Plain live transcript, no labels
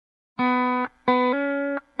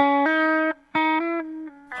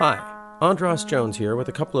Hi, Andras Jones here with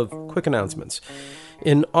a couple of quick announcements.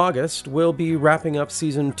 In August, we'll be wrapping up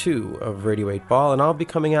Season 2 of Radio 8 Ball, and I'll be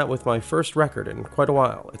coming out with my first record in quite a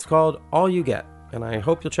while. It's called All You Get, and I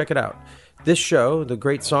hope you'll check it out. This show, the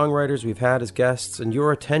great songwriters we've had as guests, and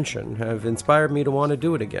your attention have inspired me to want to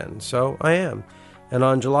do it again, so I am. And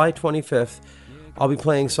on July 25th, I'll be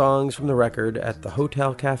playing songs from the record at the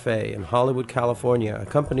Hotel Cafe in Hollywood, California,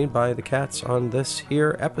 accompanied by the cats on this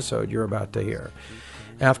here episode you're about to hear.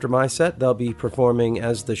 After my set, they'll be performing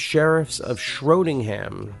as the Sheriffs of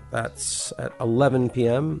Schrodingham. That's at 11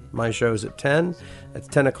 p.m. My show's at 10. That's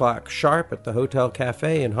 10 o'clock sharp at the Hotel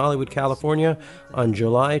Cafe in Hollywood, California on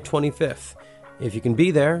July 25th. If you can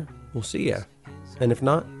be there, we'll see you. And if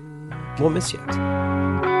not, we'll miss you.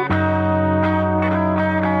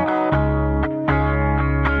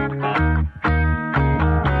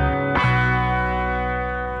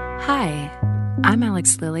 I'm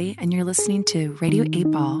Alex Lilly, and you're listening to Radio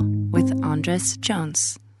 8 Ball with Andras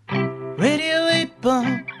Jones. Radio 8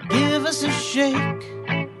 Ball, give us a shake.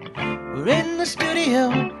 We're in the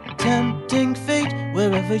studio, tempting fate.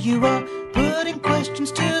 Wherever you are, putting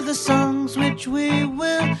questions to the songs which we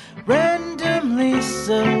will randomly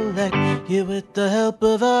select. Here with the help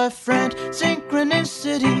of our friend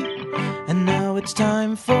Synchronicity. And now it's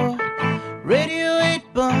time for Radio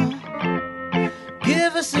 8 Ball.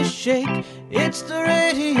 Give us a shake, it's the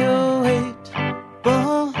Radio 8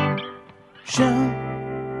 Ball Show.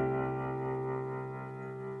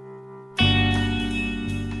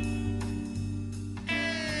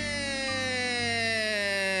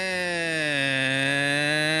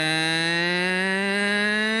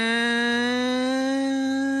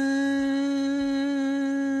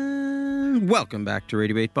 Welcome back to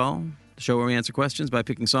Radio 8 Ball. Show where we answer questions by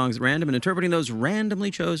picking songs at random and interpreting those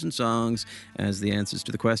randomly chosen songs as the answers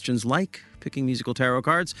to the questions, like picking musical tarot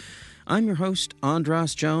cards. I'm your host,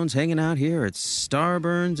 Andras Jones, hanging out here at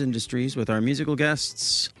Starburns Industries with our musical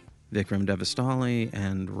guests, Vikram Devastali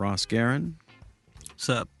and Ross Guerin.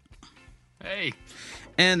 Sup? Hey.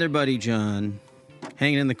 And their buddy John,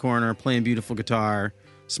 hanging in the corner, playing beautiful guitar,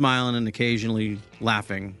 smiling and occasionally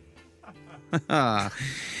laughing.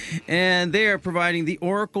 And they are providing the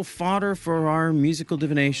oracle fodder for our musical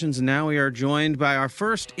divinations. And now we are joined by our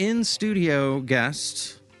first in-studio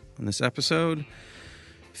guest on this episode,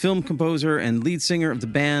 film composer and lead singer of the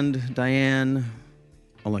band, Diane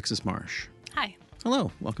Alexis Marsh. Hi.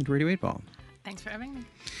 Hello. Welcome to Radio 8 Ball. Thanks for having me.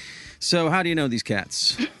 So how do you know these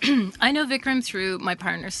cats? I know Vikram through my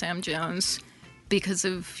partner, Sam Jones, because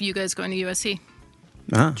of you guys going to USC.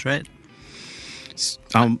 That's right.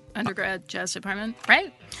 Undergrad jazz department,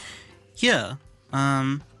 right? Yeah.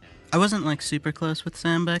 I wasn't like super close with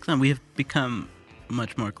Sam back then. We have become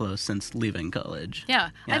much more close since leaving college. Yeah.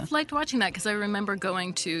 I've liked watching that because I remember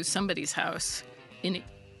going to somebody's house in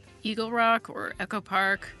Eagle Rock or Echo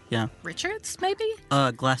Park. Yeah. Richards, maybe?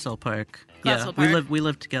 Glassell Park. Glassell Park. We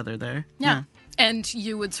lived together there. Yeah. And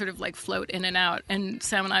you would sort of like float in and out, and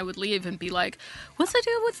Sam and I would leave and be like, what's the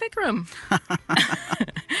deal with Vikram?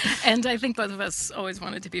 And I think both of us always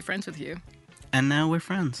wanted to be friends with you. And now we're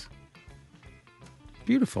friends.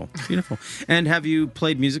 Beautiful. Beautiful. And have you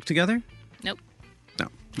played music together? Nope. No.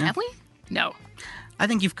 Have we? No. I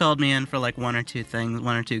think you've called me in for like one or two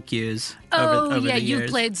cues over the yeah, years. You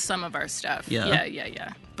played some of our stuff. Yeah.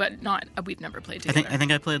 Yeah. But not, we've never played together. I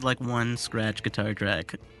think I played like one scratch guitar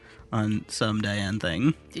track on some Diane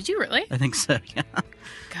thing. Did you really? I think so, yeah.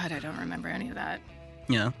 God, I don't remember any of that.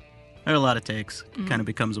 Yeah. There are a lot of takes. It kind of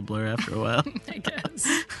becomes a blur after a while. I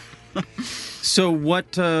guess. So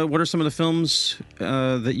what are some of the films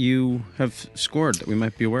that you have scored that we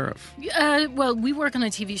might be aware of? Well, we work on a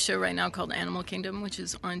TV show right now called Animal Kingdom, which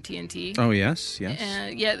is on TNT. Oh, yes. Yeah,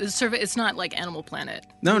 it's not like Animal Planet.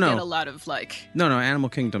 No. We get a lot of like... No, Animal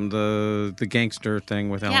Kingdom, the gangster thing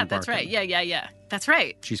with Ellen Barkin. Yeah, that's right. Yeah. That's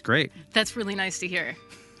right. She's great. That's really nice to hear.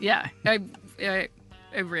 Yeah, I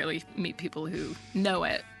rarely meet people who know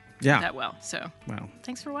it that well. So, wow.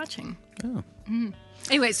 Thanks for watching. Oh.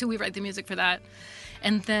 Anyway, so we write the music for that.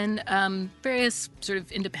 And then various sort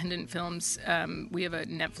of independent films. We have a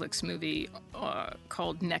Netflix movie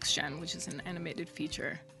called Next Gen, which is an animated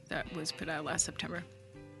feature that was put out last September.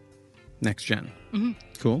 Next Gen. Mm-hmm.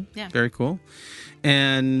 Cool. Yeah. Very cool.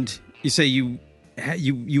 And you say you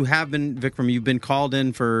have been, Vikram, you've been called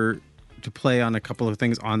in to play on a couple of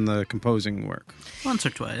things on the composing work. Once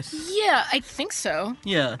or twice. Yeah, I think so.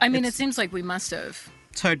 Yeah. I mean, it seems like we must have.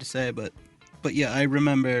 It's hard to say, but yeah, I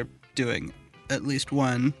remember doing at least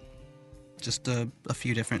one, just a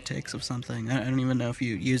few different takes of something. I don't even know if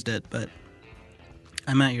you used it, but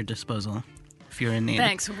I'm at your disposal. if you're in need.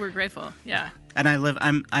 Thanks, we're grateful. Yeah. And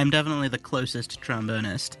I'm definitely the closest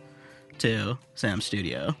trombonist to Sam's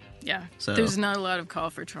studio. Yeah. So- There's not a lot of call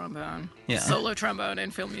for trombone. Yeah. Solo trombone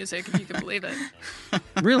in film music, if you can believe it.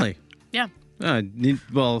 Really? Yeah.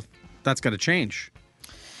 Well, that's got to change.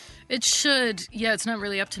 It should. Yeah, it's not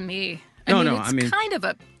really up to me. It's kind of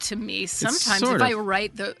up to me sometimes sort if I of.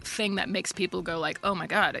 write the thing that makes people go like, "Oh my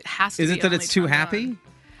god, it has to." Is be it that only it's too trombone." happy?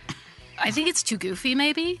 I think it's too goofy.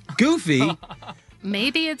 Maybe. Goofy?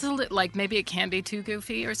 Maybe it's maybe it can be too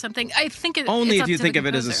goofy or something. I think it Only it's if up you to think the of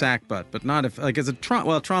it as a composer. sack butt, but not if like as a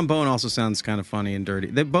trombone also sounds kind of funny and dirty.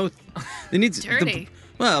 They both it needs Dirty.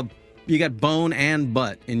 Well, you got bone and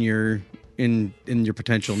butt in your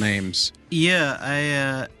potential names.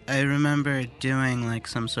 Yeah, I remember doing like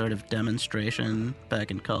some sort of demonstration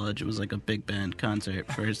back in college. It was like a big band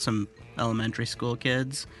concert for some elementary school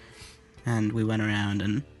kids, and we went around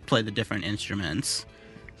and played the different instruments.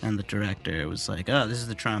 And the director was like, "Oh, this is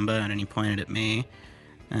the trombone," and he pointed at me,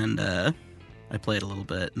 and I played a little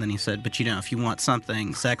bit, and then he said, "But if you want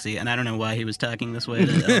something sexy," and I don't know why he was talking this way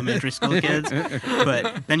to elementary school kids,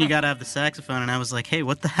 but then you got to have the saxophone, and I was like, "Hey,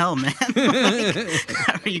 what the hell, man? Like,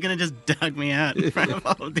 how are you gonna just dog me out in front of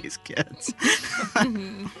all of these kids?"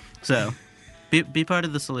 So, be part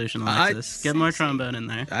of the solution, Alexis. Get more trombone in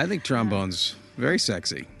there. I think trombone's very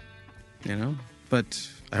sexy, but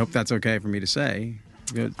I hope that's okay for me to say.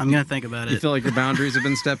 I'm gonna think about You it. feel like your boundaries have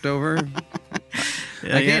been stepped over?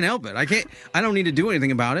 Yeah, I can't help it. I don't need to do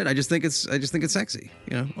anything about it. I just think it's sexy.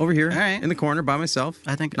 Over here All right. in the corner by myself.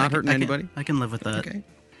 I think not hurting anybody. I can live with that. Okay.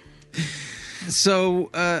 So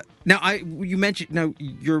now you mentioned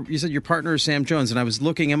you said your partner is Sam Jones, and I was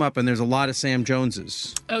looking him up, and there's a lot of Sam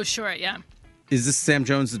Joneses. Oh, sure, yeah. Is this Sam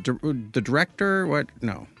Jones the director? What?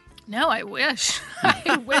 No. No, I wish.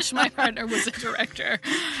 I wish my partner was a director.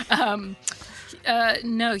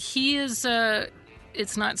 No, he is.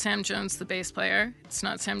 It's not Sam Jones, the bass player. It's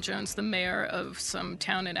not Sam Jones, the mayor of some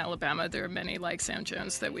town in Alabama. There are many like Sam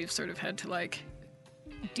Jones that we've sort of had to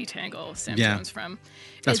detangle Sam Jones from.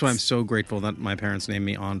 That's why I'm so grateful that my parents named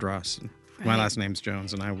me Andras. And my Right. last name's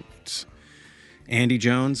Jones, and Andy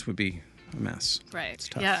Jones would be a mess. Right.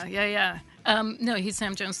 tough. Yeah. No, he's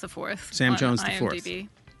Sam Jones the Fourth. Sam on Jones the Fourth. IMDb.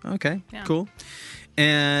 Okay, Yeah. cool.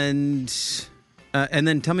 And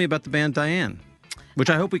then tell me about the band Diane, which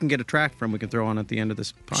I hope we can get a track from. We can throw on at the end of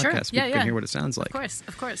this podcast. Sure. People Yeah. can hear what it sounds like.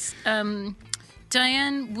 Of course.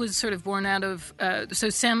 Diane was sort of born out of. So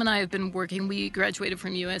Sam and I have been working. We graduated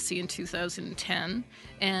from USC in 2010,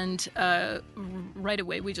 and right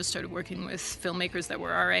away we just started working with filmmakers that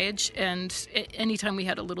were our age. And anytime we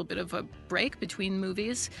had a little bit of a break between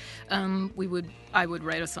movies, I would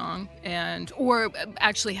write a song, or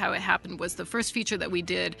actually how it happened was the first feature that we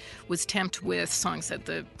did was temped with songs that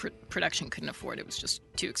the production couldn't afford. It was just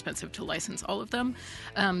too expensive to license all of them.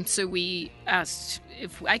 So we asked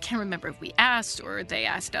I can't remember if we asked or they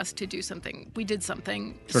asked us to do something. We did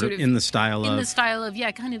something Sort of in the style in of. the style of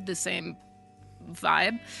kind of the same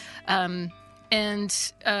vibe.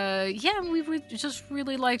 We just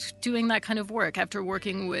really liked doing that kind of work after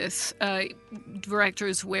working with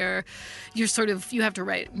directors where you have to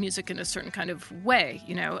write music in a certain kind of way,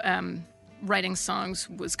 writing songs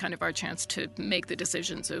was kind of our chance to make the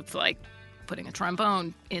decisions of putting a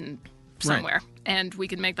trombone in somewhere, and we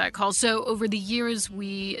could make that call. So over the years,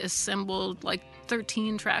 we assembled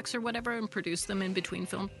 13 tracks or whatever and produced them in between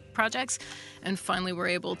film projects, and finally were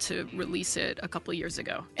able to release it a couple of years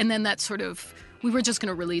ago. And then that we were just going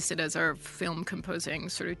to release it as our film composing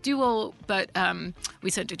sort of duo, but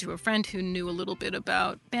we sent it to a friend who knew a little bit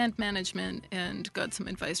about band management and got some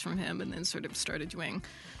advice from him, and then sort of started doing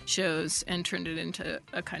shows and turned it into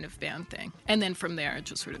a kind of band thing. And then from there, it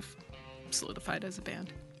just sort of solidified as a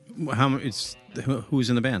band. Who's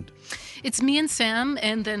in the band? It's me and Sam,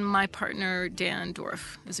 and then my partner Dan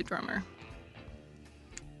Dorff is a drummer.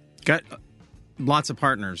 Got lots of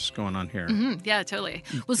partners going on here. Yeah, totally.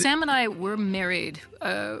 Well, Sam and I were married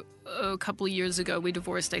a couple of years ago. We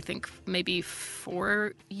divorced, I think, maybe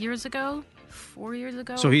 4 years ago. 4 years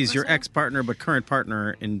ago. So he's or your so. ex-partner, but current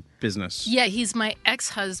partner in business. Yeah, he's my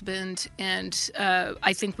ex-husband, and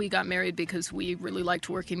I think we got married because we really liked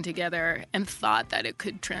working together and thought that it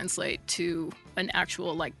could translate to an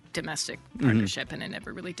actual domestic partnership, and it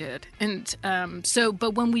never really did. And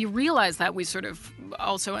but when we realized that, we sort of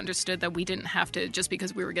also understood that we didn't have to, just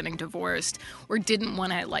because we were getting divorced or didn't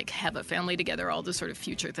want to have a family together, all the sort of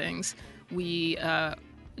future things, we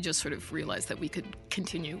just sort of realized that we could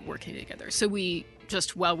continue working together. So we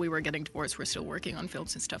just, while we were getting divorced, we're still working on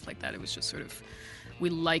films and stuff like that. It was just sort of, we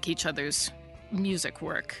like each other's music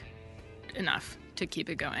work enough to keep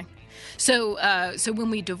it going. So when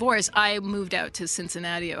we divorced, I moved out to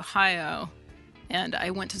Cincinnati, Ohio, and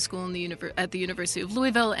I went to school at the University of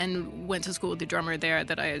Louisville and went to school with the drummer there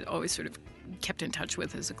that I had always sort of kept in touch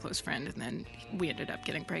with as a close friend. And then we ended up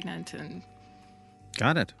getting pregnant, and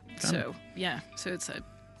Got it. so it's a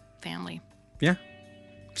family. Yeah.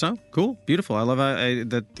 So cool, beautiful. I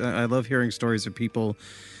love hearing stories of people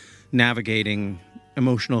navigating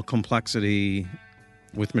emotional complexity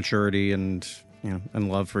with maturity and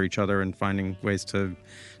love for each other and finding ways to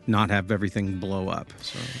not have everything blow up.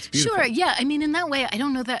 So it's beautiful. Sure, yeah. I mean, in that way, I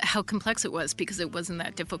don't know how complex it was because it wasn't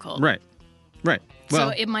that difficult. Right. Well, So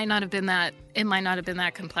it might not have been that. It might not have been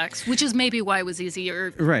that complex, which is maybe why it was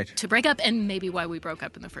easier to break up, and maybe why we broke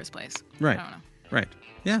up in the first place. Right. I don't know. Right.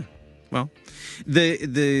 Yeah. Well,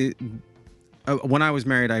 when I was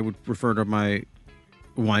married, I would refer to my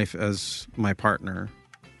wife as my partner,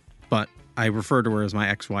 but I refer to her as my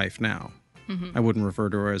ex-wife now. Mm-hmm. I wouldn't refer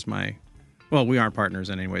to her as my. Well, we aren't partners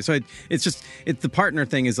anyway. So it's the partner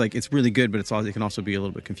thing is like, it's really good, but it can also be a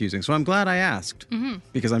little bit confusing. So I'm glad I asked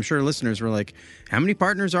because I'm sure listeners were like, how many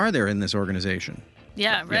partners are there in this organization?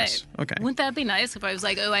 Yeah, right. Yes. Okay. Wouldn't that be nice if I was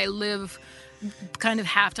like, oh, I live kind of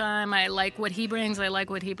half-time. I like what he brings. I like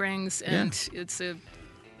what he brings. And it's a...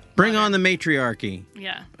 Bring on the matriarchy.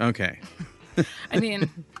 Yeah. Okay. I mean,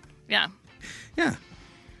 yeah. Yeah.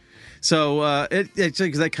 So it's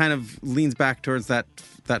that kind of leans back towards that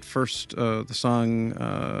first the song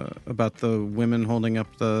about the women holding up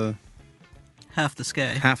the Half the Sky.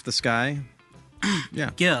 half the sky.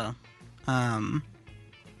 Yeah. Yeah.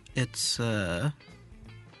 It's when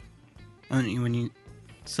you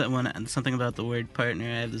something about the word partner,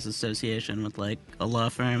 I have this association with like a law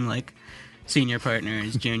firm, like senior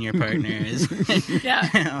partners, junior partners.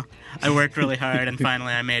 Yeah. I worked really hard and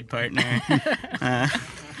finally I made partner.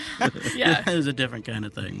 Yeah. It was a different kind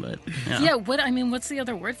of thing, but Yeah, what's the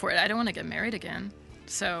other word for it? I don't want to get married again.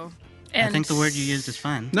 So, and I think the word you used is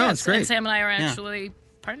fine. No, yes, it's great. And Sam and I are actually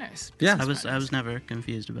partners. Yeah. I was never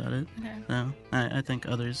confused about it. Okay. So I think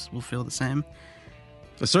others will feel the same.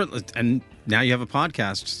 Certainly, and now you have a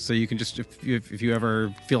podcast, so you can just if you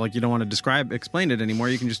ever feel like you don't want to explain it anymore,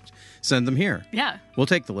 you can just send them here. Yeah. We'll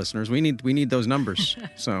take the listeners. We need those numbers.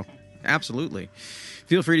 So, absolutely.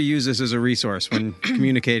 Feel free to use this as a resource when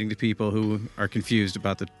communicating to people who are confused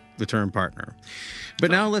about the term partner.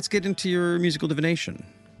 But now let's get into your musical divination.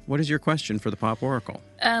 What is your question for the Pop Oracle?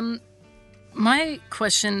 My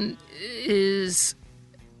question is,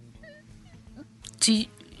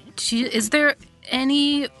 is there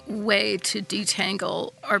any way to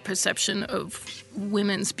detangle our perception of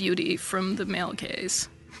women's beauty from the male gaze?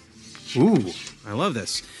 Ooh, I love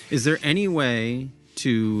this. Is there any way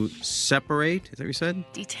to separate, is that what you said?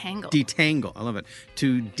 Detangle. Detangle. I love it.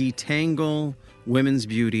 To detangle women's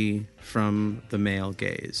beauty from the male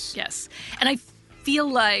gaze. Yes. And I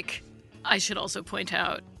feel like I should also point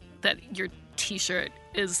out that your T-shirt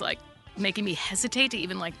is like making me hesitate to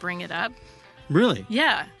even like bring it up. Really?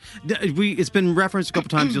 Yeah. It's been referenced a couple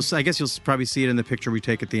times. I guess you'll probably see it in the picture we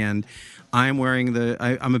take at the end. I'm wearing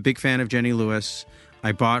I'm a big fan of Jenny Lewis.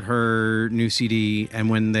 I bought her new CD, and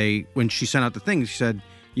when she sent out the thing, she said,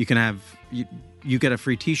 you get a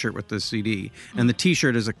free T-shirt with this CD. And the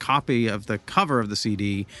T-shirt is a copy of the cover of the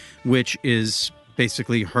CD, which is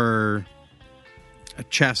basically her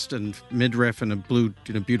chest and midriff and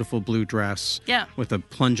a beautiful blue dress with a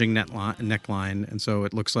plunging neckline. And so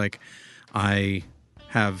it looks like I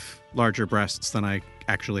have larger breasts than I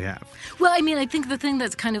actually have. Well, I mean, I think the thing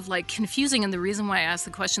that's kind of like confusing, and the reason why I asked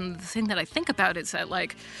the question, the thing that I think about is that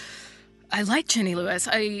like, I like Jenny Lewis.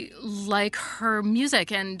 I like her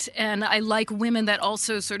music, and I like women that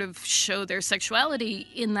also sort of show their sexuality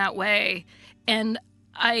in that way. And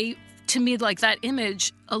to me, like that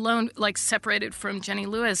image alone, like separated from Jenny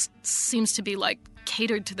Lewis, seems to be like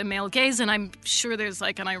catered to the male gaze. And I'm sure there's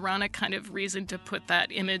like an ironic kind of reason to put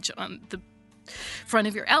that image on the front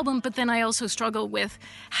of your album, but then I also struggle with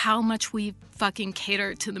how much we fucking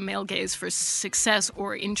cater to the male gaze for success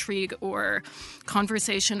or intrigue or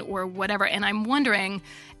conversation or whatever. And I'm wondering,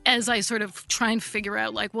 as I sort of try and figure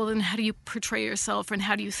out, like, well, then how do you portray yourself and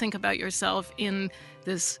how do you think about yourself in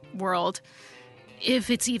this world, if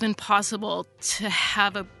it's even possible to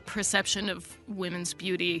have a perception of women's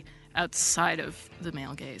beauty outside of the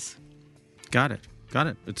male gaze? Got it.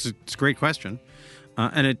 It's a great question.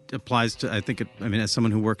 And it applies to, as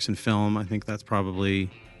someone who works in film, I think that's probably,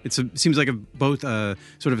 seems like both a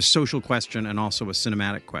sort of a social question and also a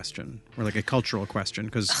cinematic question, or like a cultural question,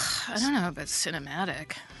 because... I don't know about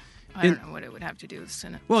cinematic. I don't know what it would have to do with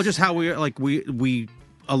cinema. Well, just how we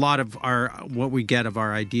a lot of what we get of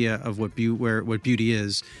our idea of what beauty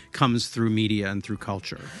is comes through media and through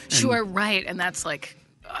culture. Sure, right. And that's like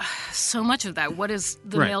so much of that. What is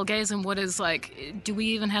the Right. male gaze, and what is like, do we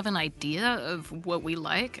even have an idea of what we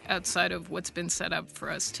like outside of what's been set up for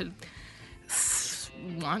us to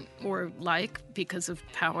want or like because of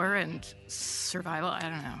power and survival? I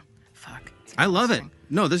don't know. Fuck. It's I love it. exhausting.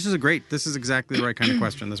 No, this is exactly the right kind of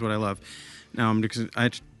question. That's what I love. Now, I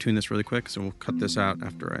had to tune this really quick, so we'll cut this out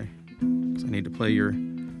after because I need to play your...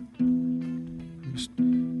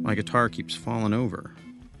 my guitar keeps falling over.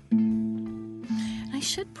 I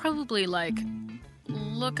should probably like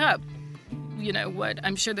look up, what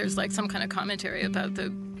I'm sure there's like some kind of commentary about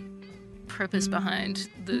the purpose behind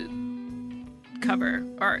the cover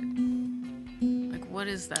art. Like, what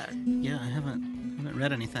is that? Yeah, I haven't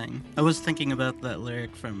read anything. I was thinking about that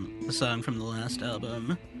lyric from the song from the last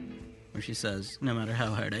album, where she says, "No matter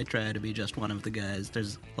how hard I try to be just one of the guys,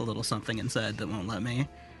 there's a little something inside that won't let me."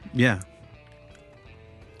 Yeah.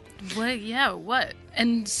 What? Yeah, what?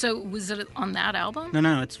 And so was it on that album?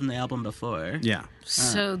 No, it's from the album before. Yeah.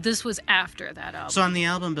 So this was after that album. So on the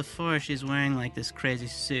album before, she's wearing like this crazy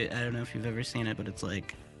suit. I don't know if you've ever seen it, but it's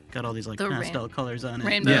like got all these like The pastel colors on it.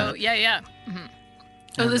 Rainbow. Yeah. Mm-hmm.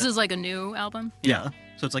 Oh, this is like a new album? Yeah.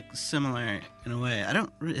 So it's like similar in a way.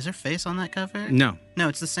 Is her face on that cover? No. No,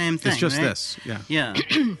 it's the same thing. It's just right? this. Yeah. Yeah.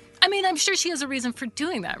 I mean, I'm sure she has a reason for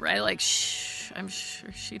doing that, right? Like, I'm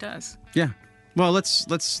sure she does. Yeah. Well, let's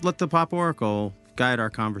let the Pop Oracle guide our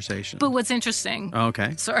conversation. But what's interesting...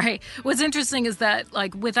 Okay. Sorry. What's interesting is that,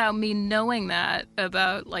 like, without me knowing that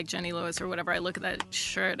about, like, Jenny Lewis or whatever, I look at that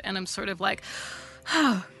shirt and I'm sort of like,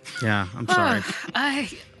 Yeah, I'm sorry. I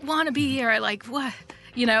want to be here. Like, what?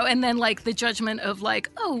 And then like the judgment of like,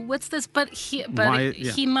 oh, what's this? But he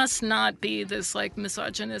must not be this like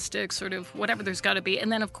misogynistic sort of whatever. There's got to be.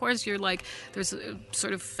 And then of course you're like, there's a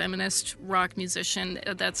sort of feminist rock musician.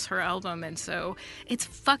 That's her album, and so it's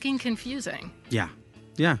fucking confusing. Yeah.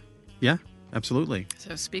 Absolutely.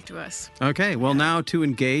 So speak to us. Okay. Well, now to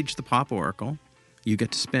engage the Pop Oracle, you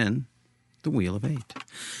get to spin the Wheel of 8.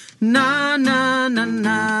 Na na na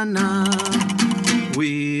na na.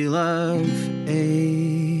 Wheel of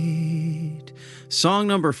 8. Song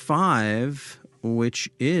number 5, which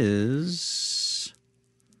is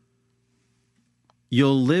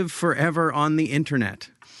You'll Live Forever on the Internet.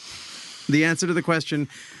 The answer to the question,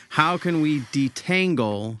 how can we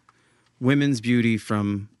detangle women's beauty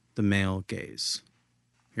from the male gaze?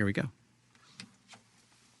 Here we go.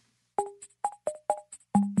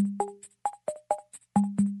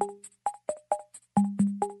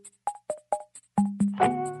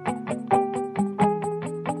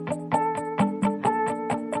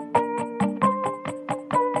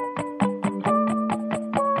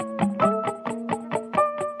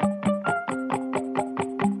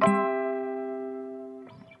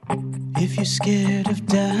 If you're scared of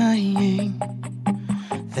dying,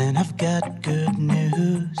 then I've got good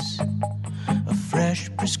news. A fresh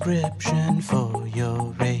prescription for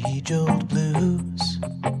your age-old blues.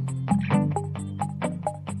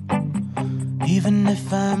 Even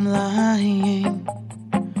if I'm lying,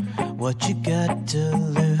 what you got to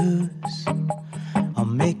lose? I'll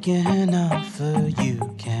make an offer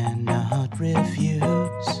you cannot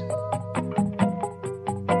refuse.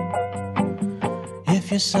 If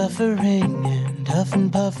you're suffering and huff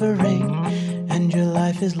and puffering, and your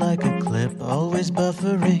life is like a clip always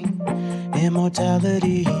buffering,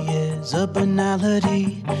 immortality is a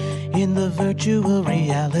banality in the virtual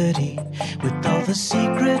reality. With all the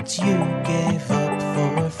secrets you gave up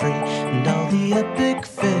for free, and all the epic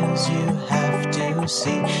fails you have to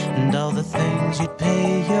see, and all the things you'd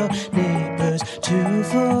pay your neighbors to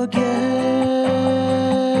forget.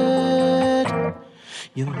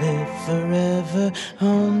 You live forever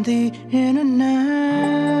on the internet.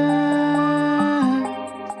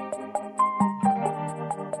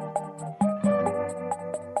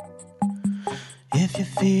 If you're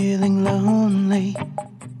feeling lonely,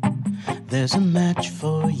 there's a match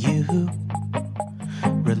for you.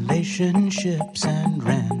 Relationships and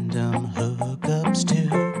random hookups too.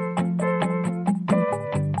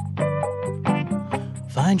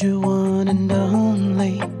 Find your one and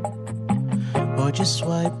only, or just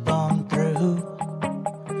swipe on through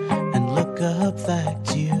and look up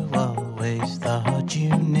facts you always thought you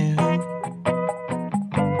knew.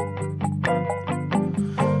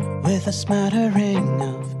 With a smattering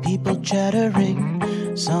of people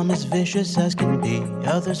chattering, some as vicious as can be,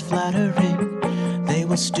 others flattering. They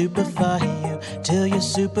will stupefy you till you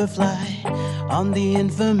superfly on the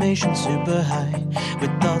information super high,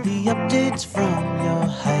 with all the updates from your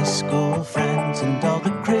high school friends and all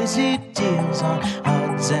the crazy deals on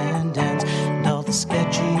odds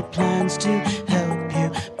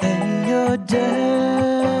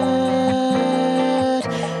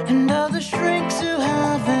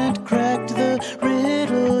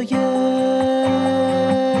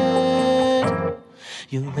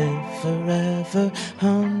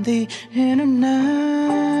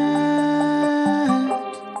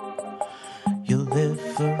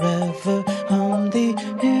forever on the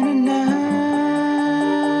internet.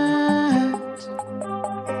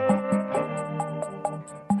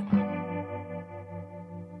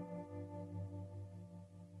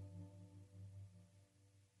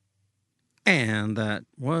 And that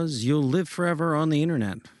was You'll Live Forever on the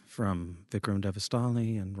Internet from Vikram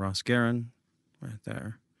Devastali and Ross Guerin right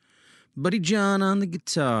there. Buddy John on the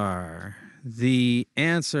guitar. The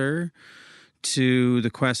answer to the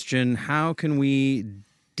question, how can we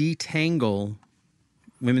detangle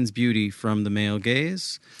women's beauty from the male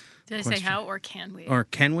gaze? Did I say how or can we? Or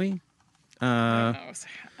can we? I don't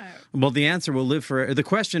know. Well, the answer will live forever. The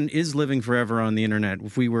question is living forever on the internet.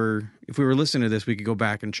 If we were listening to this, we could go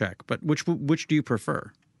back and check. But which do you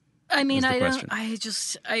prefer? I mean, is the I question. don't.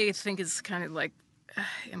 I think it's kind of like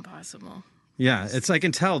impossible. Yeah, it's I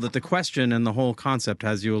can tell that the question and the whole concept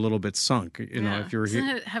has you a little bit sunk. You know, if you were Doesn't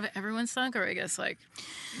here. it have everyone sunk, or I guess like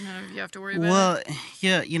none of you have to worry about Well, it?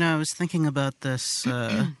 yeah, you know, I was thinking about this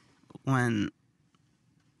when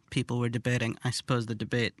people were debating. I suppose the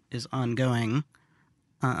debate is ongoing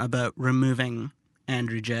about removing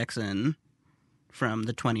Andrew Jackson from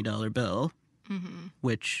the $20 bill,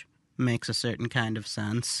 which makes a certain kind of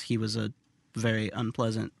sense. He was a very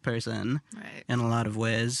unpleasant person Right. in a lot of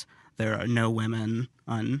ways. There are no women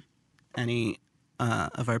on any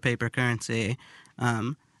of our paper currency.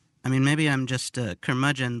 I mean, maybe I'm just a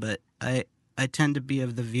curmudgeon, but I tend to be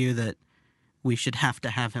of the view that we should have to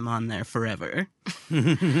have him on there forever.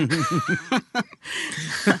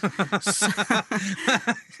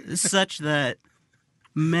 Such that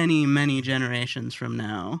many, many generations from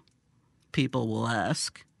now, people will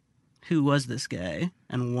ask, who was this guy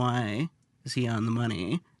and why is he on the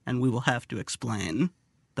money? And we will have to explain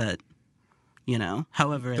that, you know,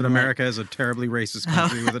 however... That America is a terribly racist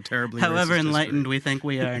country with a terribly however racist enlightened history. we think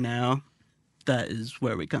we are now, that is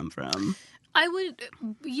where we come from. I would,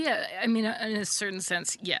 yeah. I mean, in a certain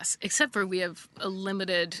sense, yes. Except for we have a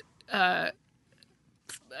limited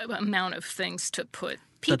amount of things to put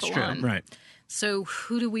people That's true. on. Right. So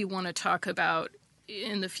who do we want to talk about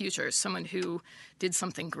in the future? Someone who did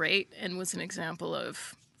something great and was an example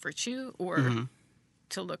of virtue, or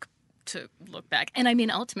to look back. And I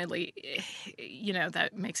mean, ultimately, you know,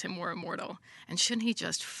 that makes him more immortal. And shouldn't he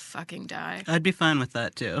just fucking die? I'd be fine with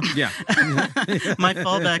that, too. Yeah. My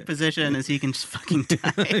fallback position is he can just fucking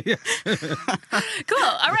die. Cool.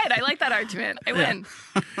 All right. I like that argument. I win.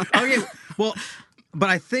 Okay. Well, but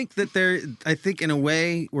I think that I think in a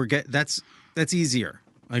way that's easier.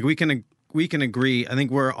 Like we can agree. I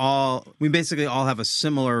think we basically all have a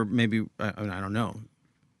similar, maybe, I don't know.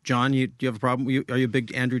 John, do you have a problem? Are you a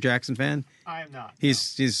big Andrew Jackson fan? I am not.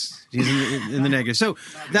 He's in the negative. So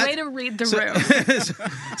that Way to read the room.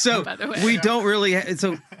 so By the way. we don't really.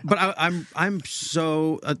 But I'm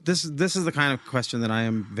so. This is the kind of question that I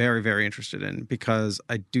am very, very interested in, because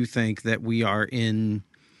I do think that we are in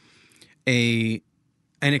an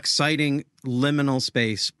exciting liminal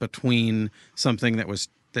space between something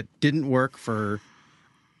that didn't work for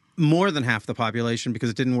more than half the population, because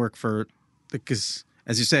it didn't work because,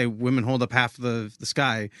 as you say, women hold up half of the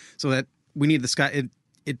sky, so that we need the sky.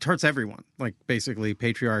 It hurts everyone. Like, basically,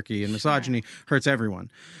 patriarchy and misogyny hurts everyone.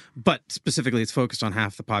 But specifically, it's focused on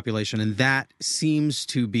half the population, and that seems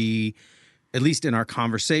to be, at least in our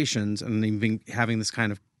conversations, and even having this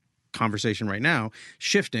kind of conversation right now,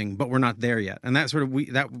 shifting, but we're not there yet. And that sort of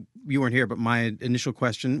you weren't here, but my initial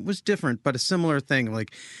question was different, but a similar thing.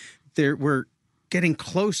 Like, we're getting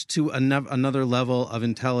close to another level of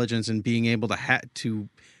intelligence and being able to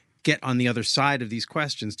get on the other side of these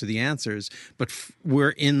questions to the answers. But we're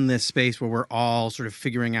in this space where we're all sort of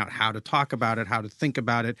figuring out how to talk about it, how to think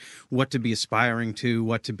about it, what to be aspiring to,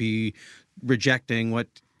 what to be rejecting, what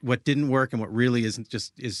didn't work and what really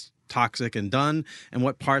is toxic and done, and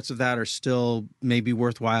what parts of that are still maybe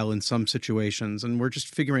worthwhile in some situations. And we're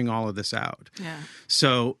just figuring all of this out. Yeah.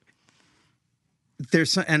 So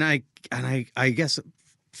there's, and I guess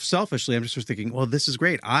selfishly, I'm just sort of thinking, well, this is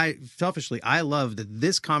great. I love that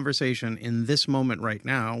this conversation in this moment right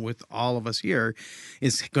now with all of us here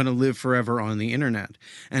is going to live forever on the internet.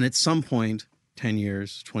 And at some point, 10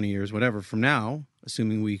 years, 20 years, whatever from now,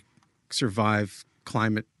 assuming we survive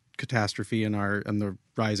climate catastrophe and the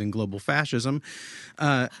rising global fascism.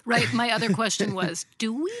 Right. My other question was,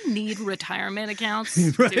 do we need retirement accounts?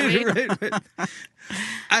 Right.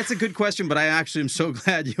 That's a good question, but I actually am so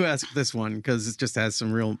glad you asked this one, because it just has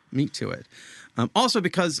some real meat to it. Also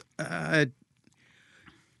because if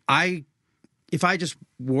I just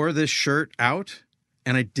wore this shirt out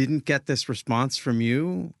and I didn't get this response from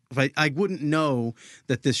you, I wouldn't know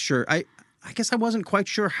that this shirt, I guess I wasn't quite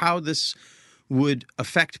sure how this would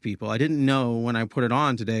affect people. I didn't know when I put it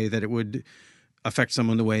on today that it would affect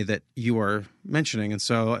someone the way that you are mentioning. And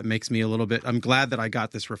so it makes me a little bit, I'm glad that I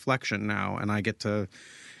got this reflection now and I get to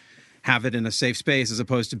have it in a safe space as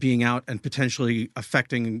opposed to being out and potentially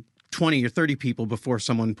affecting 20 or 30 people before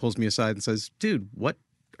someone pulls me aside and says, dude, what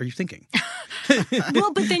are you thinking?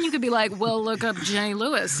 Well, but then you could be like, well, look up Jenny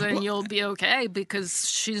Lewis and you'll be okay because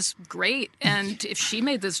she's great. And if she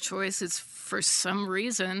made this choice, it's for some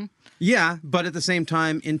reason. Yeah, but at the same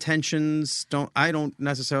time, intentions I don't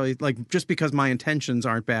necessarily, like, just because my intentions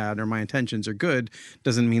aren't bad or my intentions are good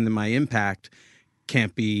doesn't mean that my impact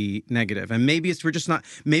can't be negative. And maybe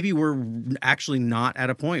maybe we're actually not at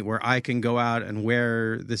a point where I can go out and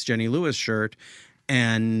wear this Jenny Lewis shirt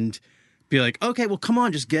and be like, okay, well, come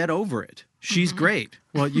on, just get over it. She's great.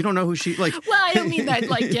 Well, you don't know who she, like. Well, I don't mean that,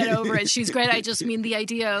 like, get over it. She's great. I just mean the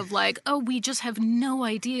idea of, like, oh, we just have no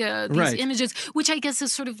idea these Right. images, which I guess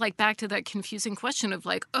is sort of like back to that confusing question of,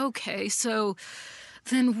 like, okay, so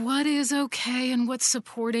then what is okay and what's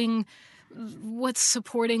supporting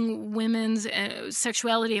women's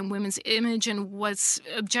sexuality and women's image and what's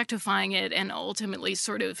objectifying it and ultimately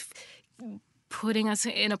sort of putting us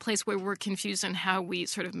in a place where we're confused on how we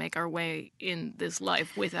sort of make our way in this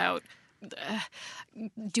life without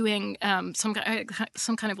doing some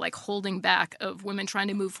kind of like holding back of women trying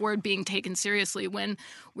to move forward, being taken seriously when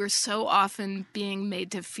we're so often being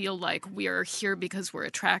made to feel like we are here because we're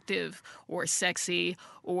attractive or sexy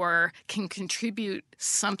or can contribute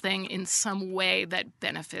something in some way that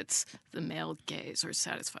benefits the male gaze or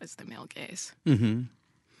satisfies the male gaze. Mm-hmm.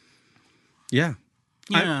 Yeah.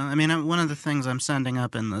 Yeah, I mean, one of the things I'm sending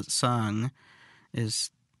up in the song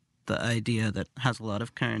is the idea that has a lot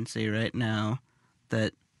of currency right now,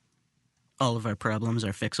 that all of our problems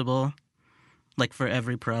are fixable. Like, for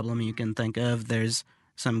every problem you can think of, there's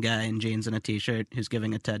some guy in jeans and a T-shirt who's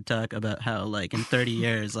giving a TED Talk about how, like, in 30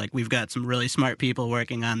 years, like, we've got some really smart people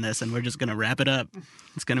working on this, and we're just going to wrap it up.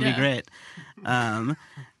 It's going to be great. And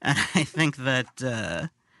I think that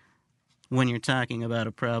when you're talking about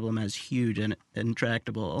a problem as huge and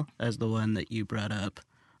intractable as the one that you brought up,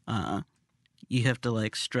 you have to,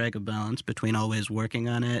 like, strike a balance between always working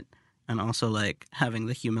on it and also, like, having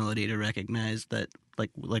the humility to recognize that,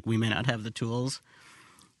 like we may not have the tools.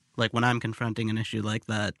 Like, when I'm confronting an issue like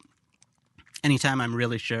that, anytime I'm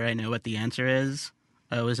really sure I know what the answer is,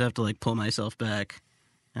 I always have to, like, pull myself back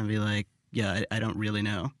and be like, yeah, I don't really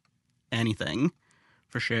know anything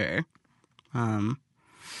for sure.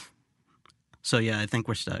 So, yeah, I think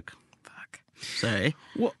we're stuck. Fuck. Sorry.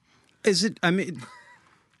 Well, is it, I mean,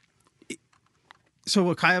 so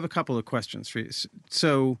look, I have a couple of questions for you.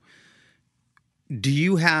 So do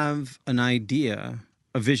you have an idea,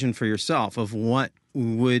 a vision for yourself of what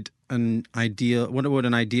would an idea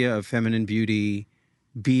of feminine beauty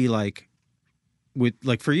be like with,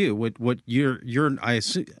 like, for you, what you're, I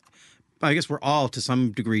assume, I guess we're all to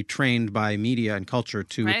some degree trained by media and culture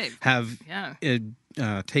to have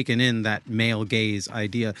taken in that male gaze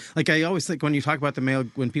idea. Like, I always think when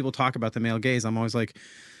people talk about the male gaze, I'm always like,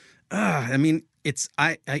 I mean,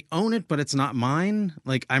 I own it, but it's not mine.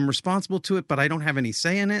 Like, I'm responsible to it, but I don't have any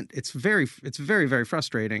say in it. It's very, very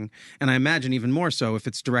frustrating. And I imagine even more so if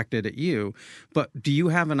it's directed at you. But do you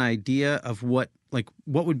have an idea of what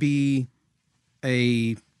would be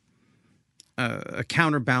a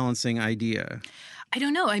counterbalancing idea? I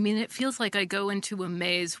don't know. I mean, it feels like I go into a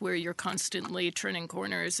maze where you're constantly turning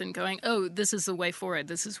corners and going, oh, this is the way forward.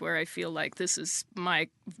 This is where I feel like this is my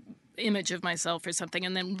image of myself or something,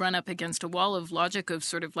 and then run up against a wall of logic of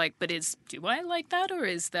sort of like, but do I like that, or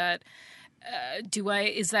is that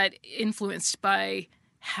is that influenced by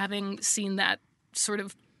having seen that sort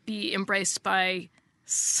of be embraced by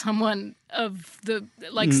someone of the,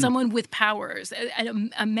 like, someone with powers,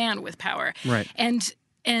 a man with power, right?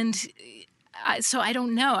 So I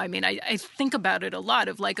don't know. I mean, I think about it a lot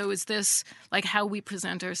of like, oh, is this like how we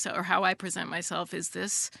present ourselves or how I present myself? Is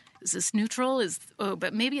this neutral?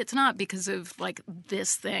 But maybe it's not because of like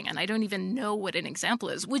this thing. And I don't even know what an example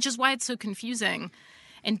is, which is why it's so confusing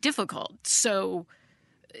and difficult. So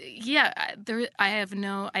yeah, I have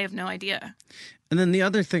no idea. And then the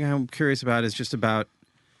other thing I'm curious about is just about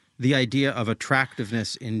the idea of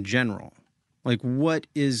attractiveness in general. Like, what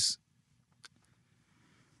is,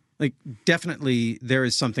 like, definitely there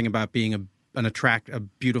is something about being a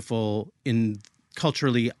beautiful, in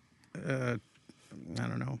culturally, I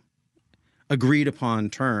don't know, agreed upon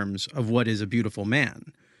terms of what is a beautiful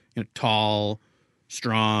man. You know, tall,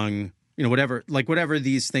 strong, you know, whatever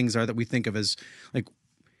these things are that we think of as, like,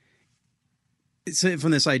 so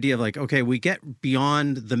from this idea of like, okay, we get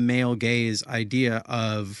beyond the male gaze idea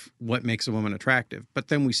of what makes a woman attractive, but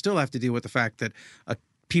then we still have to deal with the fact that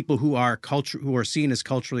people who are seen as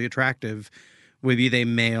culturally attractive, whether they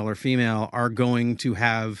male or female, are going to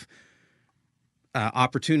have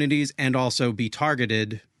opportunities and also be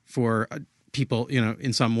targeted for people,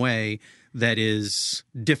 in some way that is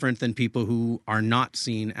different than people who are not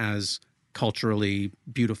seen as culturally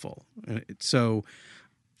beautiful. So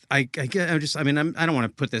I don't want to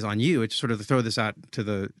put this on you. It's sort of to throw this out to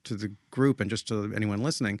the group and just to anyone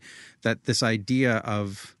listening, that this idea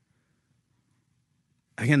of,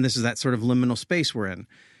 again, this is that sort of liminal space we're in.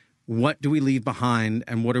 What do we leave behind,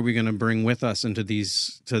 and what are we going to bring with us into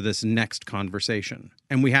this next conversation?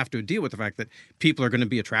 And we have to deal with the fact that people are going to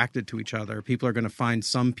be attracted to each other. People are going to find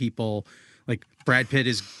some people, like Brad Pitt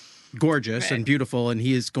is gorgeous and beautiful, and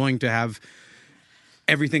he is going to have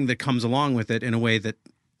everything that comes along with it in a way that,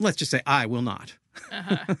 let's just say, I will not.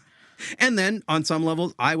 Uh-huh. And then on some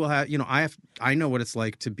levels, I will have, I know what it's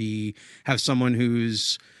like to have someone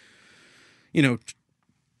who's,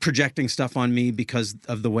 projecting stuff on me because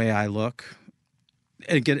of the way I look,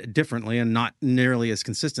 and get it differently and not nearly as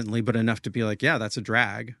consistently, but enough to be like, yeah, that's a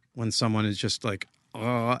drag when someone is just like,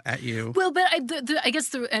 at you. Well, but I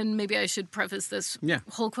guess, and maybe I should preface this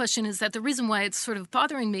whole question, is that the reason why it's sort of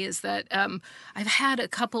bothering me is that I've had a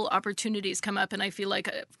couple opportunities come up, and I feel like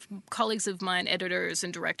colleagues of mine, editors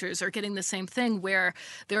and directors, are getting the same thing, where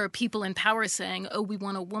there are people in power saying, oh, we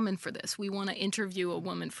want a woman for this. We want to interview a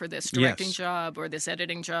woman for this directing job or this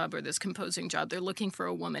editing job or this composing job. They're looking for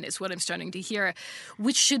a woman, is what I'm starting to hear,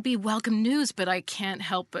 which should be welcome news, but I can't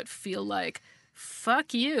help but feel like,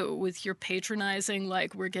 fuck you with your patronizing,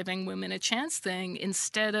 like, we're giving women a chance thing,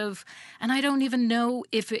 instead of, and I don't even know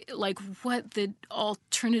if it, like, what the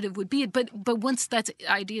alternative would be. But once that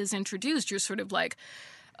idea is introduced, you're sort of like,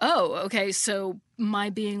 oh, okay, so my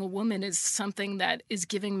being a woman is something that is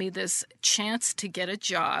giving me this chance to get a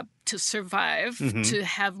job, to survive, to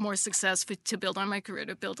have more success, to build on my career,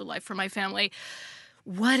 to build a life for my family.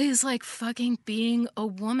 What is, like, fucking being a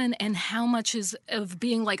woman, and how much is of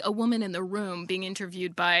being, like, a woman in the room being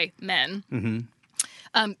interviewed by men?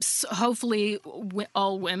 Mm-hmm. So hopefully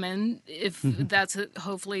all women, if that's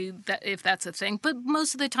if that's a thing. But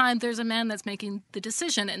most of the time there's a man that's making the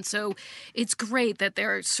decision. And so it's great that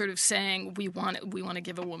they're sort of saying we want to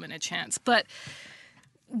give a woman a chance. But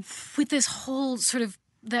with this whole sort of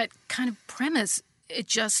that kind of premise, it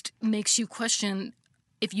just makes you question,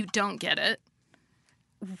 if you don't get it,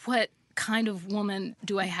 what kind of woman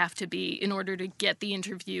do I have to be in order to get the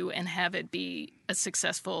interview and have it be a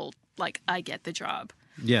successful, like, I get the job?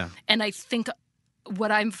 Yeah. And I think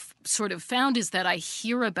what I've sort of found is that I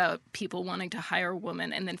hear about people wanting to hire a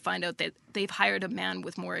woman and then find out that they've hired a man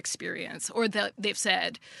with more experience, or that they've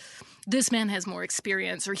said, this man has more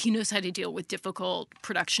experience, or he knows how to deal with difficult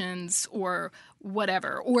productions, or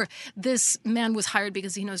whatever. Or this man was hired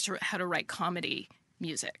because he knows how to write comedy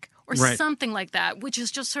music, or something like that, which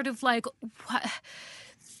is just sort of like, what?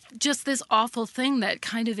 Just this awful thing that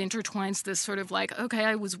kind of intertwines this sort of like, okay,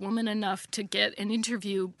 I was woman enough to get an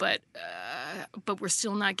interview, but we're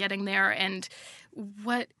still not getting there. And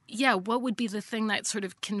what would be the thing that sort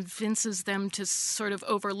of convinces them to sort of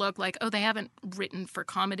overlook, like, oh, they haven't written for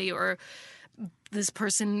comedy, or this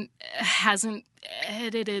person hasn't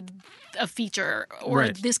edited a feature, or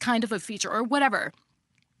this kind of a feature, or whatever,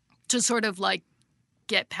 to sort of like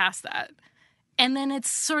get past that. And then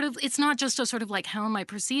it's not just a sort of like, how am I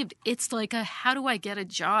perceived? It's like how do I get a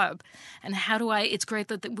job? And it's great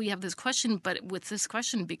that we have this question, but with this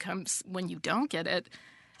question becomes, when you don't get it,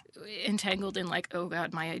 entangled in like, oh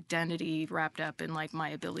God, my identity wrapped up in like my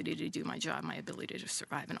ability to do my job, my ability to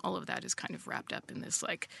survive. And all of that is kind of wrapped up in this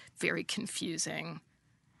like very confusing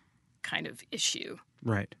kind of issue.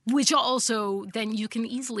 Right. Which also then you can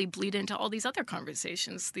easily bleed into all these other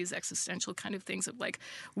conversations, these existential kind of things of like,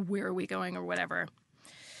 where are we going or whatever.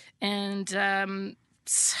 And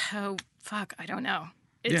so, fuck, I don't know.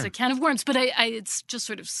 It's a can of worms, but it's just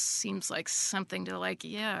sort of seems like something to like,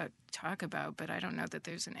 talk about, but I don't know that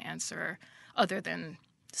there's an answer other than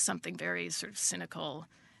something very sort of cynical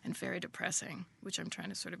and very depressing, which I'm trying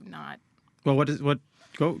to sort of not. Well,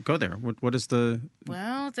 go there. What is the...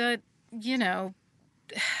 Well, that,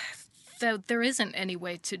 that there isn't any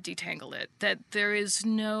way to detangle it, that there's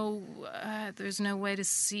no way to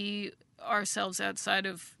see ourselves outside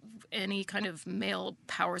of any kind of male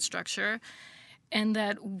power structure, and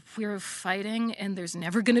that we're fighting and there's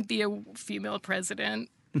never going to be a female president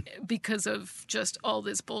because of just all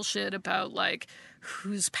this bullshit about like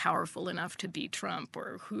who's powerful enough to beat Trump,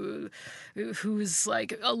 or who's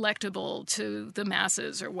like electable to the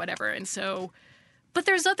masses or whatever. And so But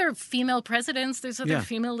there's other female presidents. There's other Yeah.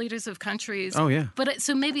 female leaders of countries. Oh, yeah. But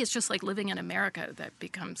so maybe it's just like living in America that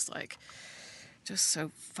becomes like just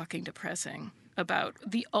so fucking depressing about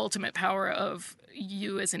the ultimate power of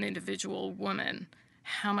you as an individual woman.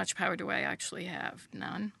 How much power do I actually have?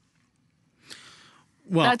 None.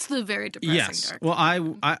 Well, That's the very depressing yes. dark. Well,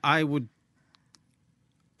 I would.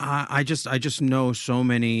 I just know so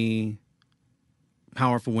many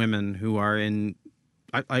powerful women who are in.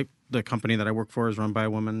 The company that I work for is run by a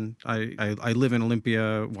woman. I live in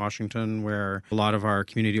Olympia, Washington, where a lot of our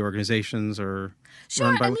community organizations are Sure,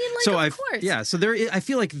 run by. I mean, like, so of course. Yeah, so I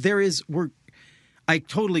feel like there is. I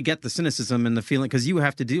totally get the cynicism and the feeling because you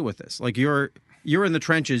have to deal with this. Like you're in the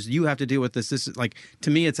trenches. You have to deal with this. This is like, to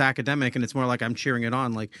me, it's academic, and it's more like I'm cheering it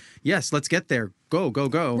on. Like, yes, let's get there. Go, go,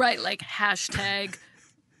 go. Right, like hashtag.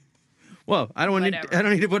 Well, I don't need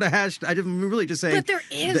to put a hashtag. I'm really just saying. But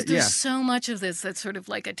there's yeah. so much of this that's sort of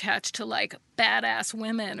like attached to like badass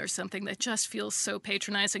women or something that just feels so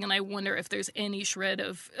patronizing. And I wonder if there's any shred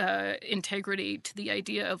of integrity to the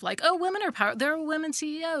idea of like, oh, women are power. There are women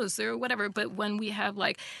CEOs. There are whatever. But when we have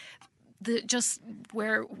like just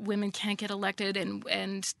where women can't get elected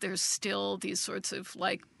and there's still these sorts of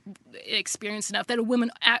like experience enough that a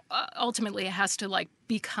woman ultimately has to like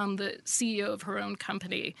become the CEO of her own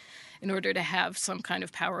company in order to have some kind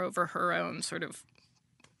of power over her own sort of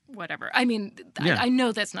whatever. I mean, Yeah. I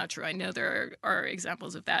know that's not true. I know there are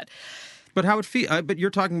examples of that. But how it but you're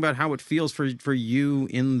talking about how it feels for you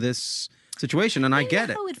in this situation, and I get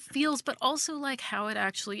it. How it feels, but also like how it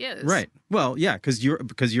actually is. Right. Well, yeah, because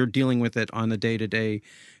you're dealing with it on a day-to-day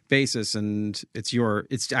basis, and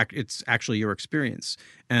it's actually your experience.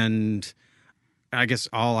 And I guess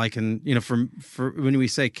all I can, for when we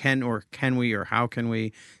say can we or how can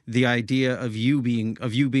we, the idea of you being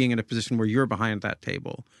in a position where you're behind that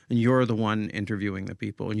table and you're the one interviewing the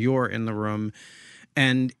people and you're in the room,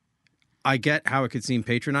 and I get how it could seem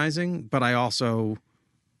patronizing, but I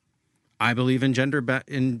believe in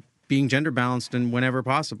in being gender balanced and whenever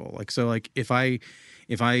possible. Like, so like I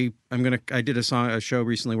did a show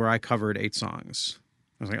recently where I covered 8 songs.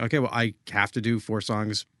 I was like, okay, well, I have to do 4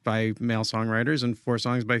 songs by male songwriters and 4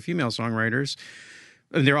 songs by female songwriters.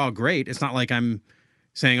 And they're all great. It's not like I'm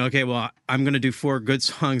saying, okay, well, I'm going to do 4 good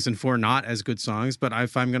songs and 4 not as good songs. But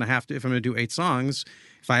if I'm going to do 8 songs,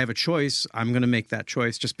 if I have a choice, I'm going to make that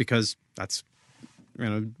choice just because that's,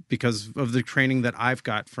 because of the training that I've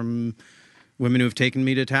got from women who have taken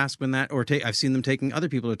me to task when that, I've seen them taking other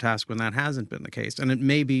people to task when that hasn't been the case. And it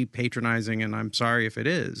may be patronizing, and I'm sorry if it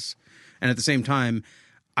is. And at the same time,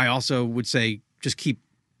 I also would say just keep,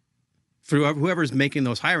 for whoever's making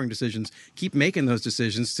those hiring decisions, keep making those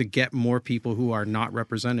decisions to get more people who are not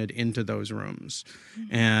represented into those rooms.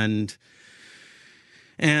 Mm-hmm.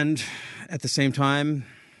 And at the same time,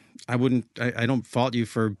 I don't fault you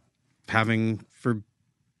for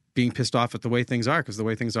being pissed off at the way things are, because the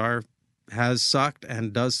way things are has sucked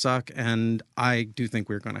and does suck. And I do think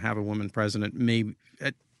we're going to have a woman president. Maybe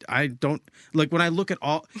I don't like when I look at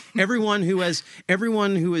everyone who has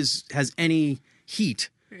any heat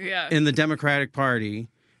in the Democratic Party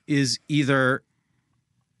is either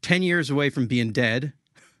 10 years away from being dead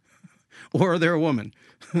or they're a woman.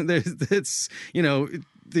 The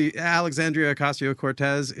Alexandria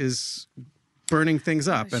Ocasio-Cortez is burning things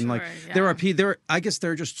up. And I guess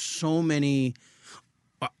there are just so many.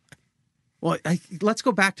 Well, let's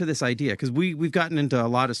go back to this idea, because we've gotten into a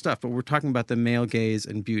lot of stuff, but we're talking about the male gaze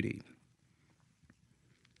and beauty.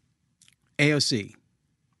 AOC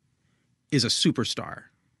is a superstar,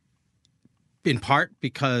 in part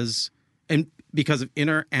because of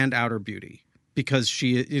inner and outer beauty, because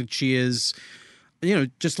she is,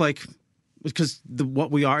 just like, because what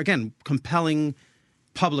we are, again, compelling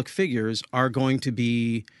public figures are going to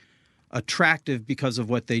be attractive because of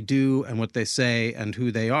what they do and what they say and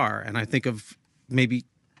who they are. And I think of maybe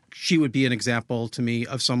she would be an example to me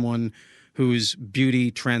of someone whose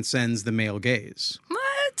beauty transcends the male gaze.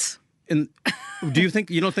 What? And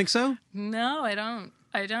you don't think so? No, I don't.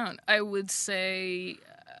 I would say,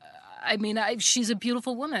 she's a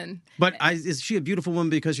beautiful woman. But is she a beautiful woman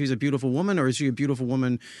because she's a beautiful woman, or is she a beautiful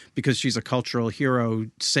woman because she's a cultural hero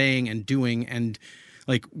saying and doing? And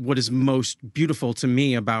like, what is most beautiful to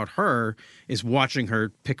me about her is watching her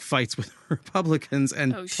pick fights with Republicans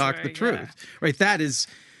and talk the truth. Yeah. Right? That is,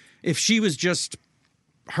 if she was just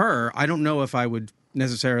her, I don't know if I would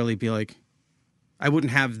necessarily be like, I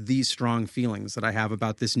wouldn't have these strong feelings that I have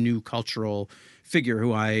about this new cultural figure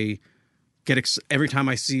who I get every time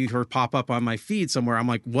I see her pop up on my feed somewhere. I'm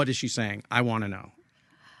like, what is she saying? I want to know.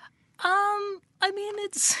 I mean,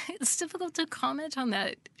 it's difficult to comment on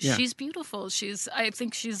that. Yeah. She's beautiful. I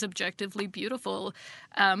think she's objectively beautiful,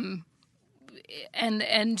 and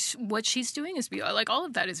what she's doing is beautiful. Like all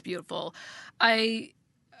of that is beautiful. I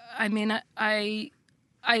mean, I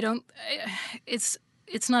don't. It's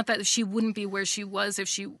not that she wouldn't be where she was if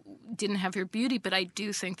she didn't have her beauty, but I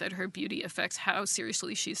do think that her beauty affects how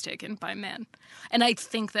seriously she's taken by men, and I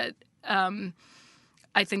think that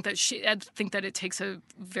it takes a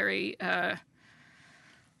very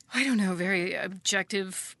very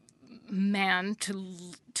objective man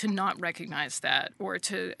to not recognize that, or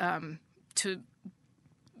to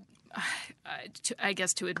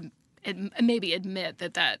maybe admit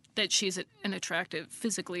that she's an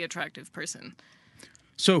physically attractive person.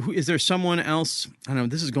 So is there someone else? I don't know.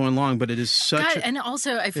 This is going long, but it is such. God, and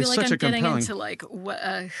also I feel it's like such I'm a getting compelling- into like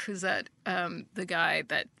who's that? The guy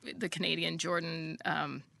the Canadian Jordan.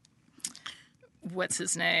 What's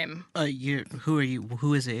his name? Who are you?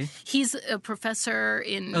 Who is he? He's a professor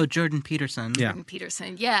in. Oh, Jordan Peterson. Yeah. Jordan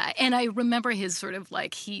Peterson, yeah, and I remember his sort of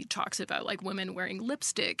like he talks about like women wearing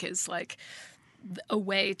lipstick as like a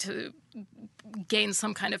way to gain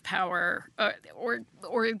some kind of power or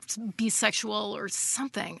be sexual or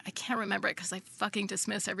something. I can't remember it because I fucking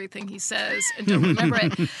dismiss everything he says and don't remember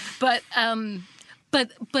it.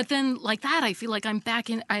 But then like that, I feel like I'm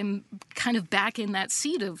kind of back in that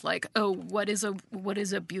seat of like, oh, what is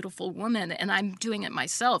a beautiful woman? And I'm doing it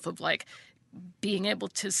myself of like being able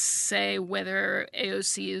to say whether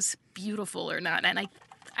AOC is beautiful or not. And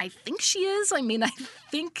I think she is. I mean, I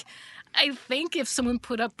think if someone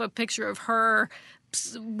put up a picture of her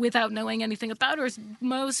without knowing anything about her,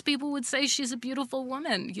 most people would say she's a beautiful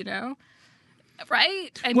woman, you know?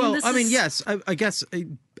 Right? Yes, I guess,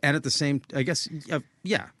 and at the same, I guess,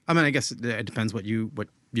 yeah. I mean, I guess it depends what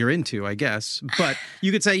you're into, I guess. But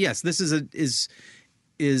you could say, yes, this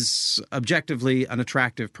is objectively an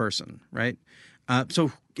attractive person, right?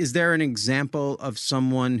 So is there an example of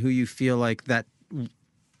someone who you feel like that,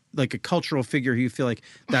 like a cultural figure who you feel like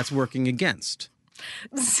that's working against?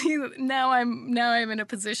 See, now I'm in a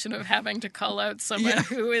position of having to call out someone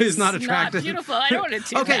who is not attractive. not beautiful. I don't want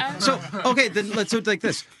to do that. Then let's do it like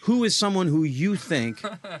this. Who is someone who you think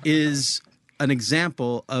is an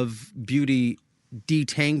example of beauty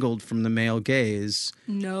detangled from the male gaze?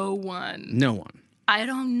 No one. No one. I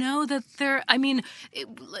don't know that there. I mean,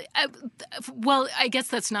 I guess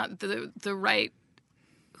that's not the right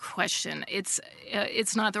question. It's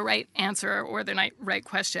not the right answer or the right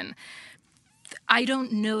question. I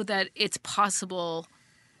don't know that it's possible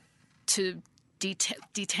to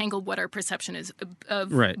detangle what our perception is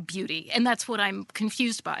of right. beauty. And that's what I'm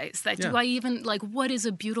confused by, is that do I even, like, what is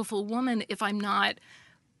a beautiful woman if I'm not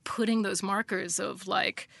putting those markers of,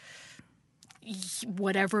 like,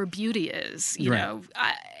 whatever beauty is, you know?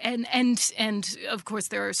 And of course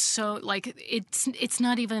there are so, like, it's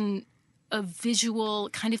not even a visual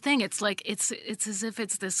kind of thing. It's like, it's as if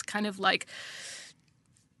it's this kind of, like,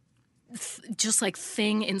 just like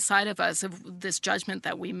thing inside of us of this judgment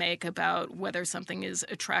that we make about whether something is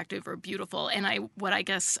attractive or beautiful. And what I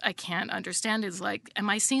guess I can't understand is, like, am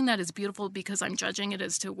I seeing that as beautiful because I'm judging it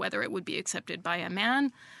as to whether it would be accepted by a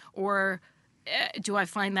man, or do I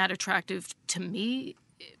find that attractive to me?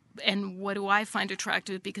 And what do I find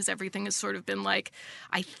attractive? Because everything has sort of been, like,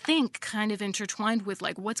 I think kind of intertwined with,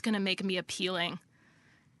 like, what's going to make me appealing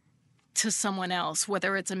to someone else,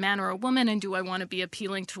 whether it's a man or a woman, and do I want to be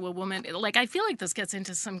appealing to a woman? Like, I feel like this gets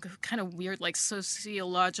into some kind of weird, like,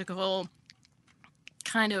 sociological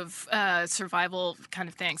kind of survival kind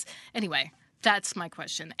of things. Anyway, that's my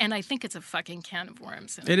question. And I think it's a fucking can of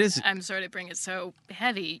worms. And it is. I'm sorry to bring it so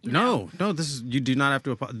heavy. No, you do not have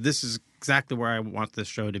to. This is exactly where I want this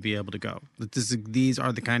show to be able to go. These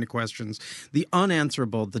are the kind of questions, the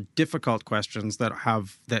unanswerable, the difficult questions that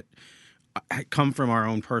come from our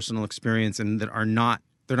own personal experience, and that they're not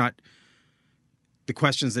the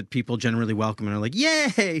questions that people generally welcome and are like,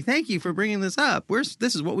 yay, thank you for bringing this up.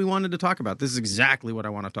 This is what we wanted to talk about. This is exactly what I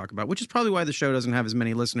want to talk about, which is probably why the show doesn't have as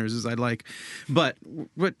many listeners as I'd like. But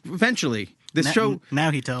eventually,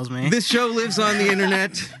 now he tells me. This show lives on the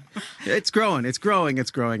internet. It's growing.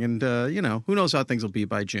 And, who knows how things will be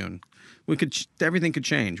by June. Everything could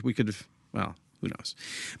change. Who knows?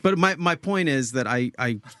 But my point is that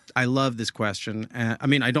I love this question.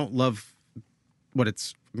 I don't love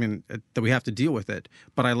that we have to deal with it,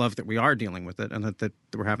 but I love that we are dealing with it, and that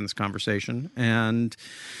we're having this conversation, and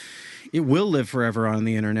it will live forever on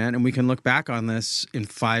the internet, and we can look back on this in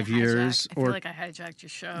 5 years. I feel like I hijacked your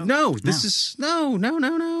show. No.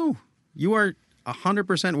 You are.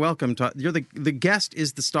 100% welcome to. You're the guest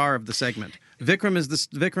is the star of the segment.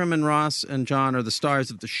 Vikram and Ross and John are the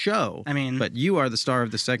stars of the show. I mean, but you are the star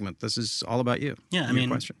of the segment. This is all about you. Yeah, I mean,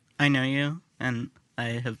 question. I know you, and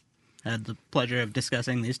I have had the pleasure of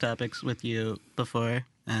discussing these topics with you before,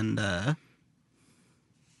 and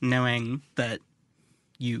knowing that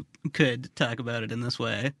you could talk about it in this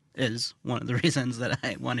way is one of the reasons that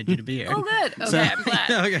I wanted you to be here. Oh, good. Okay, So- I'm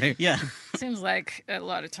glad. Okay. Yeah. Seems like a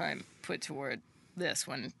lot of time put toward this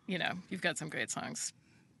when, you've got some great songs.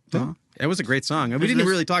 It was a great song. We There's didn't this-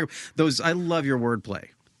 really talk about those. I love your wordplay.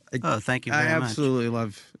 Oh, thank you I very much. absolutely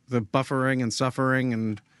love the buffering and suffering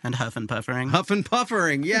and And huff and puffering. huff and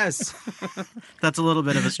puffering. Yes. That's a little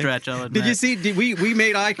bit of a stretch, I'll admit. Did you see? We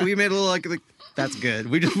made a little like that's good.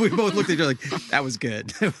 We both looked at each other like that was good.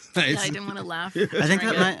 That was nice. Yeah, I didn't want to laugh.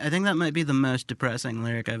 I think that might be the most depressing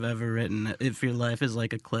lyric I've ever written. If your life is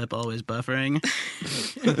like a clip always buffering,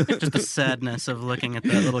 just the sadness of looking at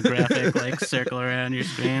that little graphic like circle around your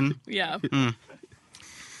screen. Yeah.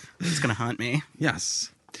 It's gonna haunt me.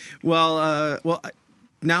 Yes. Well.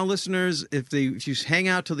 Now, listeners, if you hang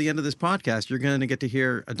out till the end of this podcast, you're going to get to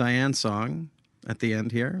hear a Diane song at the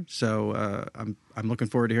end here. So I'm looking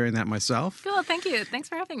forward to hearing that myself. Cool, thank you. Thanks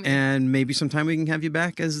for having me. And maybe sometime we can have you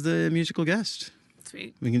back as the musical guest.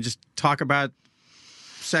 Sweet. We can just talk about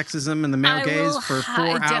sexism and the male gaze for 4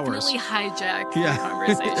 hours. Definitely hijack Yeah. the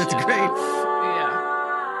conversation. That's great. Yeah.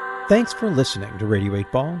 Thanks for listening to Radio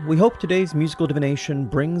 8 Ball. We hope today's musical divination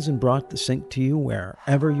brings and brought the sync to you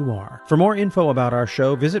wherever you are. For more info about our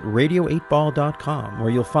show, visit radio8ball.com, where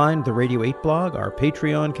you'll find the Radio 8 blog, our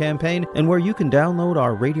Patreon campaign, and where you can download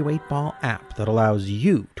our Radio 8 Ball app that allows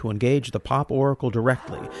you to engage the Pop Oracle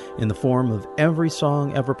directly in the form of every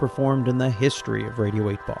song ever performed in the history of Radio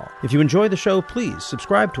 8 Ball. If you enjoy the show, please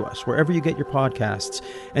subscribe to us wherever you get your podcasts.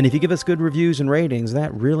 And if you give us good reviews and ratings,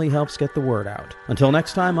 that really helps get the word out. Until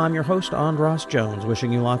next time, I'm your host, Andros Jones,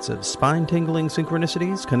 wishing you lots of spine-tingling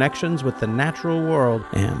synchronicities, connections with the natural world,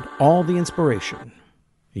 and all the inspiration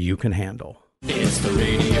you can handle. It's the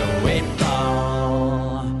Radio 8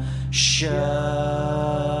 Ball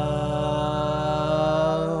Show.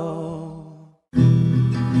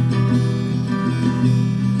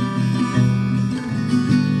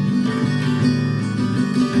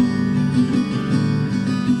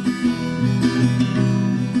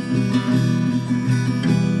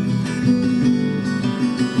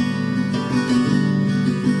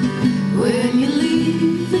 When you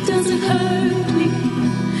leave, it doesn't hurt me.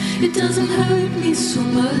 It doesn't hurt me so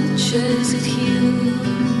much as it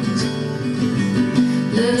heals.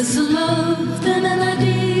 Less a love than an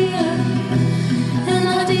idea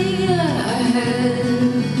I had.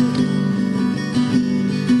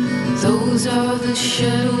 Those are the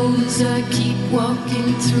shadows I keep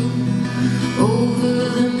walking through. Over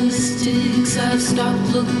the mystics I've stopped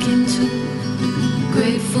looking to.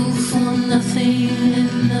 Grateful for nothing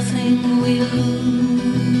and nothing we lose.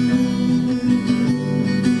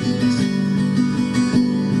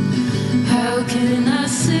 How can I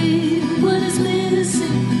say what is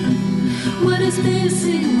missing? What is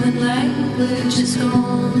missing when language is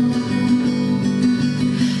gone?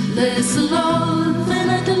 Less love than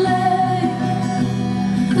a delay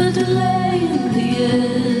in the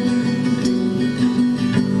end.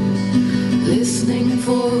 Listening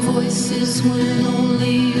for voices when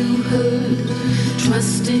only you heard,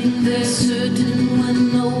 trusting their certain